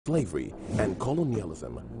Slavery and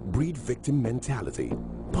colonialism breed victim mentality,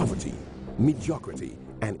 poverty, mediocrity,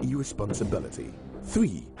 and irresponsibility.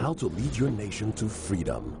 3. How to lead your nation to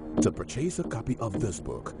freedom. To purchase a copy of this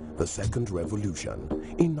book, The Second Revolution,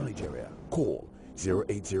 in Nigeria, call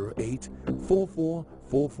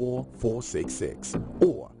 0808-4444-466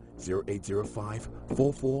 or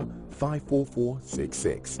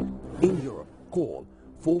 0805-44-54466. In Europe, call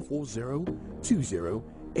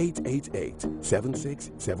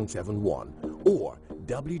 440-20-888-76771 or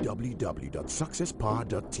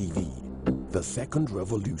www.successpower.tv. The Second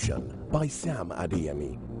Revolution by Sam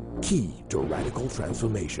Adeyemi. Key to radical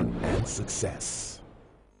transformation and success.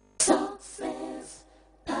 Success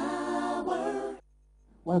Power.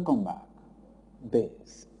 Welcome back.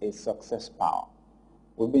 This is Success Power.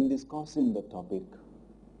 We've been discussing the topic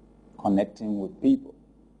connecting with people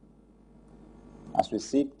as we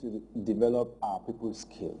seek to develop our people's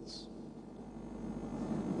skills.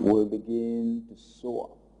 We'll begin to soar,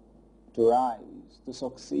 to rise, to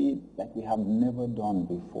succeed like we have never done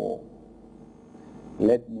before.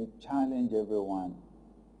 Let me challenge everyone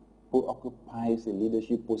who occupies a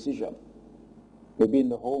leadership position, maybe in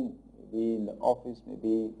the home, maybe in the office,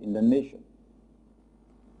 maybe in the nation.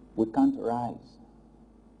 We can't rise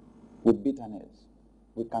with bitterness.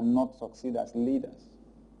 We cannot succeed as leaders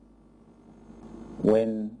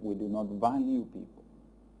when we do not value people.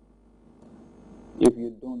 If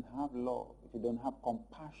you don't have love, if you don't have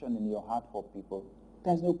compassion in your heart for people,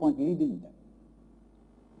 there's no point leading them.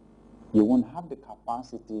 You won't have the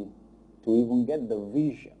capacity to even get the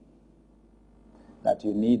vision that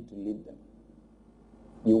you need to lead them.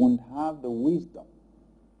 You won't have the wisdom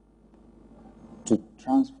to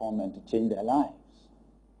transform and to change their lives.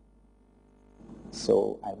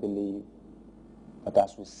 So I believe that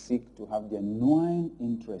as we seek to have genuine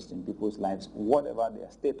interest in people's lives, whatever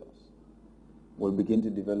their status, we'll begin to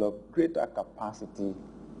develop greater capacity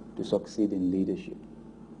to succeed in leadership.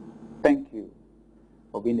 Thank you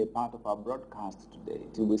for being a part of our broadcast today.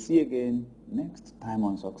 Till we see you again next time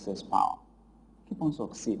on Success Power. Keep on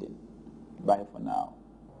succeeding. Bye for now.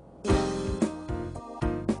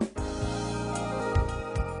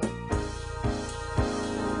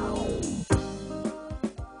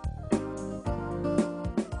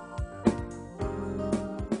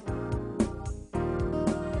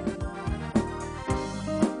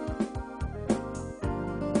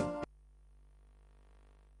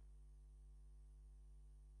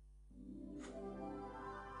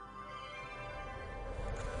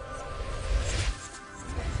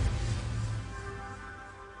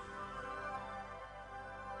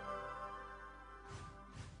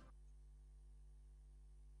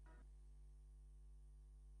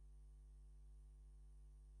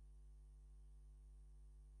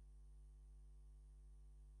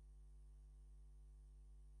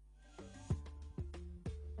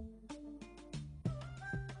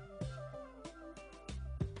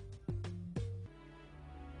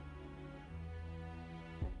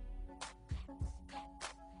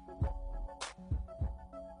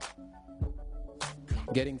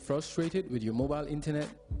 Getting frustrated with your mobile internet?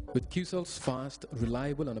 With QCell's fast,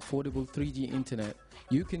 reliable and affordable 3G internet,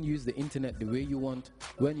 you can use the internet the way you want,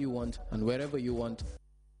 when you want, and wherever you want.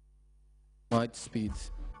 Wide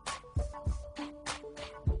speeds.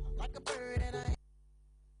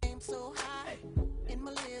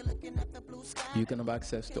 You can have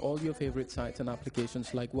access to all your favorite sites and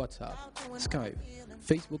applications like WhatsApp, Skype,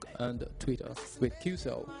 Facebook, and Twitter. With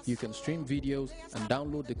QCell, you can stream videos and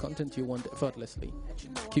download the content you want effortlessly.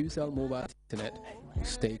 QCell Mobile Internet.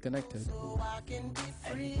 Stay connected.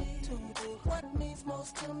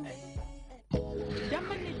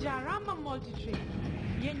 Jamani Jarama Multi-Trade.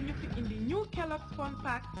 Yen ñu fi indi new Kellogg's Fun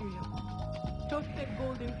Pack cereal, toasted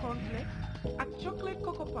golden cornflakes ak chocolate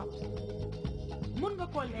cocoa puffs. Mun nga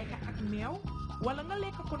ko lekka ak meew wala nga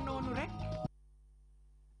lekka ko noonu rek.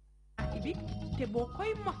 Ibi te boo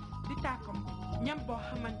koy mos di tàkkam ñam boo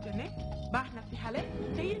xamante ne baax na ci xale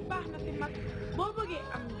te it baax na ci mag. Boo bëggee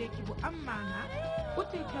am ndekki bu am maanaa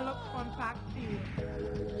util Kellogg's Fun Pack cereal.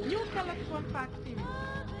 New Kellogg's Fun Pack cereal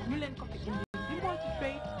ñu leen ko fi indi di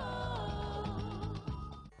Multi-Trade.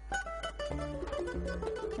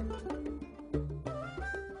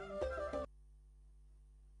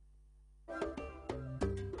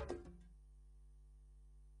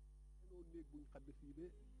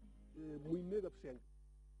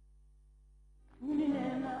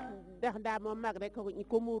 ndax ndaa moom mag rek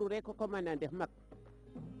ko muuru rek ko mën a def mag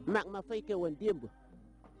ma fekke woon démb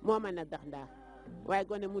moo mën a dax ndaa waaye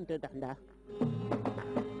gone mënut a dax ndaa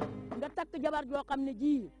nga takk jabar joo xam ne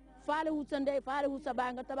ji faale wut sa ndey faale wut sa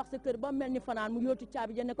baay nga tabax sa kër ba mel ni fanaan mu yóotu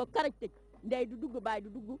caabi ja ne ko karaj tëj ndey du dugg baay du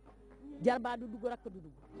dugg jarbaa du dugg rakk du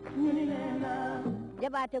dugg.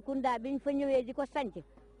 Jabaate Kunda biñ fa ñëwee di ko sanc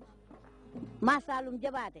Masalum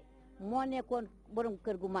Jabaate moo nekkoon borom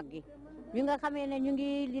kër gu mag gi bi nga xamee ne ñu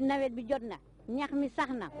ngi li nawet bi jot na ñax mi sax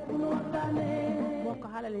na. boo ko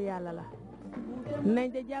xalali yàlla la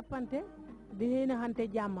nañ de jàppante di yéenaxante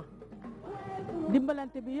jàmm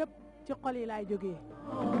dimbalante bi yëpp ci xol yi laay jógee.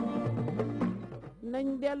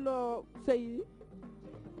 nañ delloo sëy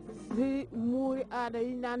si muuri aada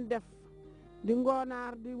yi naan def di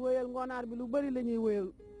ngoonaar di wéyal ngoonaar bi lu bari la ñuy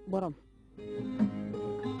wéyal borom.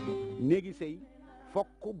 néegi sëy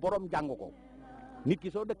fokk borom jàng ko nit ki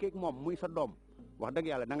soo dëkkee ak moom muy sa doom wax dëgg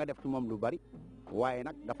yàlla da nga def ci moom lu bari waaye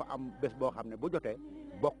nag dafa am bés boo xam ne bu jotee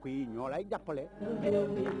bokk yi ñoo lay jàppale.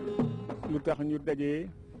 lu tax ñu dajee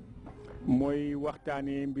mooy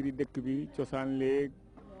waxtaanee mbiri dëkk bi cosaan léeg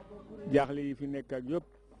jaaxle yi fi nekk ak yëpp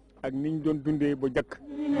ak niñ doon dundee ba jëkk.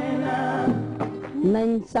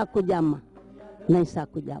 nañ sàkku jàmm nañ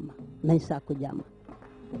sàkku jàmm nañ sàkku jàmm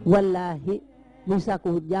wallaahi buñ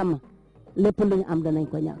sàkku jàmm lépp lu ñu am danañ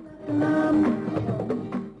ko ñàkk.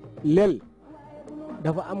 leel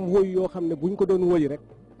dafa am woy yoo xam ne buñ ko doon woy rek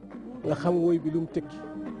nga xam woy bi lu mu tekki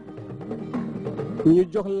ñu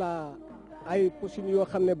jox la ay posin yoo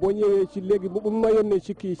xam ne boo ñëwee ci léegi bu ma yónnee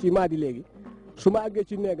ci kii ci maadi léegi su ma àggee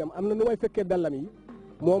ci néegam am na nu may fekkee dallam yi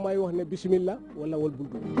moo may wax ne bismillah wala wal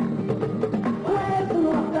buntu.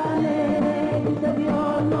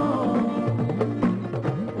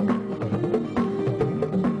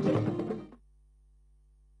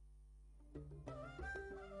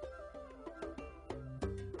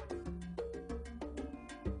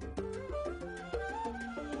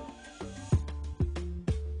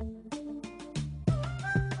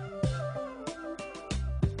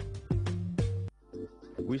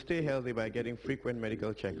 We stay healthy by getting frequent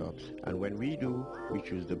medical checkups, and when we do, we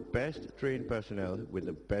choose the best trained personnel with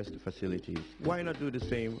the best facilities. Why not do the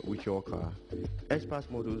same with your car? S-Pass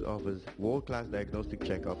Motors offers world-class diagnostic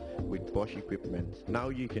checkup with Bosch equipment. Now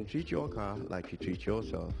you can treat your car like you treat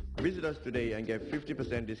yourself. Visit us today and get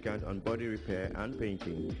 50% discount on body repair and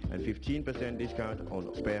painting, and 15% discount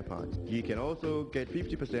on spare parts. You can also get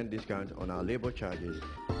 50% discount on our labor charges.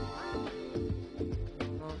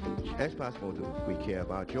 S-Pass Motors, we care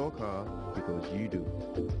about your car because you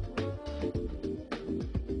do.